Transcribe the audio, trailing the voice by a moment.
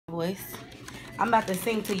voice. I'm about to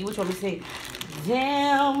sing to you. Which one we sing?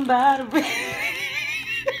 Down by the river.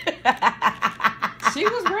 She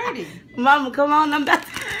was ready. Mama, come on. I'm about to...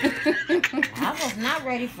 I was not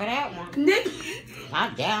ready for that one.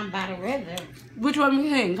 I'm down by the river. Which one we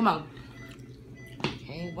sing? Come on.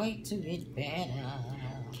 Can't wait to get better.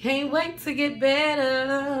 Can't wait to get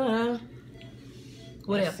better.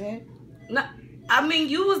 What else? No, I mean,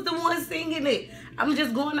 you was the one singing it. I'm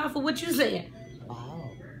just going off of what you said. Wow.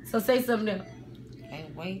 So say something else.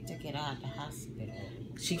 Can't wait to get out of the hospital.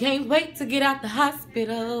 She can't wait to get out the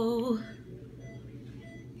hospital.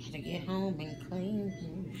 Gotta get home and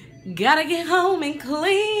clean. Gotta get home and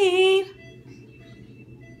clean.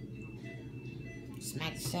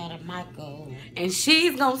 Smack the shit out of Michael. And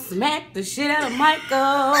she's gonna smack the shit out of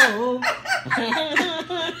Michael.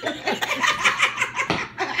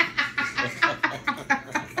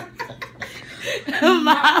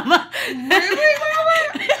 Mama. Really,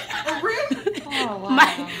 Mama? Really? Oh,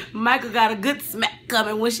 wow. Michael got a good smack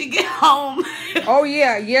coming when she get home. Oh,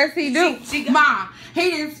 yeah. Yes, he do. She Mom, he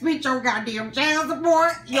didn't split your goddamn child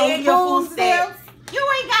support, your food stamps. You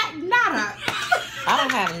ain't got nada. I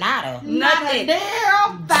don't have nada. Nothing.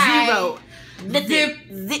 Damn thing. Zero. Zip.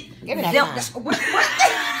 Zip. Give me that Zip. phone. Give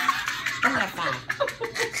me that phone.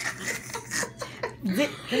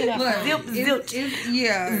 Zip. Give me that Look, phone. Zip. Zilch.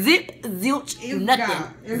 Yeah. Zip. Zilch. It's Nothing.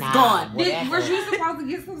 gone. It's It's Nah. gone. Whatever. Was you supposed to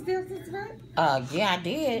get some stamps this month? Yeah, I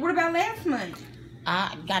did. What about last month?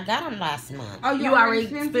 I got them last month. Oh, You already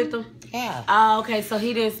spent them? Yeah. Oh, okay, so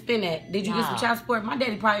he didn't spend that. Did you get some Nah. child support? My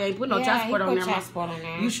daddy probably ain't put no child support he on put there. child Ma. support on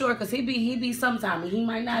there. You sure? Because he be sometime. He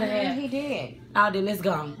might not Yeah, have. he did. Oh, then it's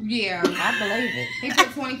gone. Yeah. I believe it. He put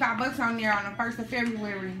 $25 on there on the 1st of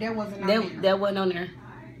February. That wasn't on there. That wasn't on there.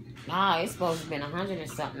 Nah, it's supposed to have been 100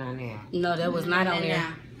 and something on there. No, that was not on there.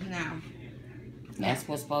 No. That's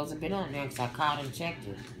what's supposed to have been on there because I called and checked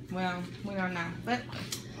it. Well, we don't know. But,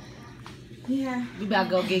 yeah. You better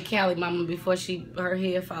go get Callie, mama, before her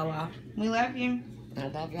head fall off. We love you. I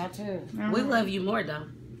love y'all too. We love you more, though.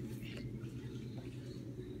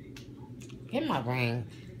 Get my ring.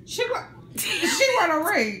 She want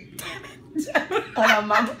a ring. Hold on,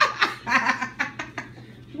 mama.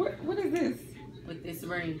 What is this? With this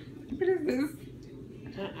ring. What is this?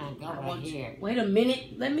 Go right here. Wait a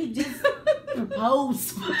minute. Let me just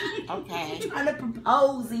propose. Okay. I'm trying to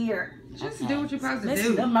propose here. Just do what you're supposed to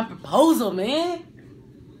Listen to do. my proposal, man.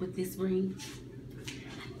 With this ring,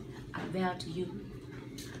 I vow to you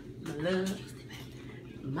my love,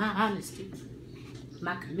 my honesty,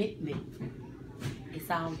 my commitment. It's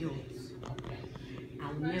all yours.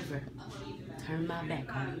 I'll never turn my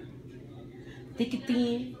back on you. Thick and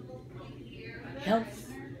thin,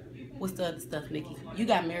 health. What's the other stuff, Nikki? You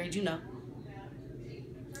got married, you know.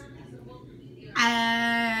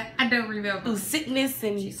 I don't remember. Through sickness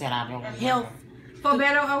and She said I don't remember. health. For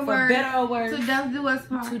better or For worse. better or worse. To death do us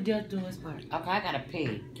part. To death do us part. Okay, I gotta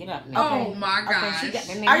pee. Get up now. Oh my gosh. Okay, she got,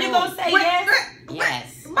 Let me are you move. gonna say yes?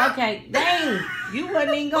 Yes. Okay, dang. You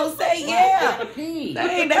wasn't even gonna say I yeah. gotta pee.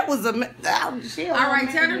 Dang, that was a... Oh, shit. All right,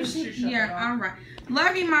 tell them she. Yeah, all right.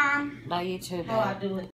 Love you, Mom. Love you too, Oh, I babe. do it.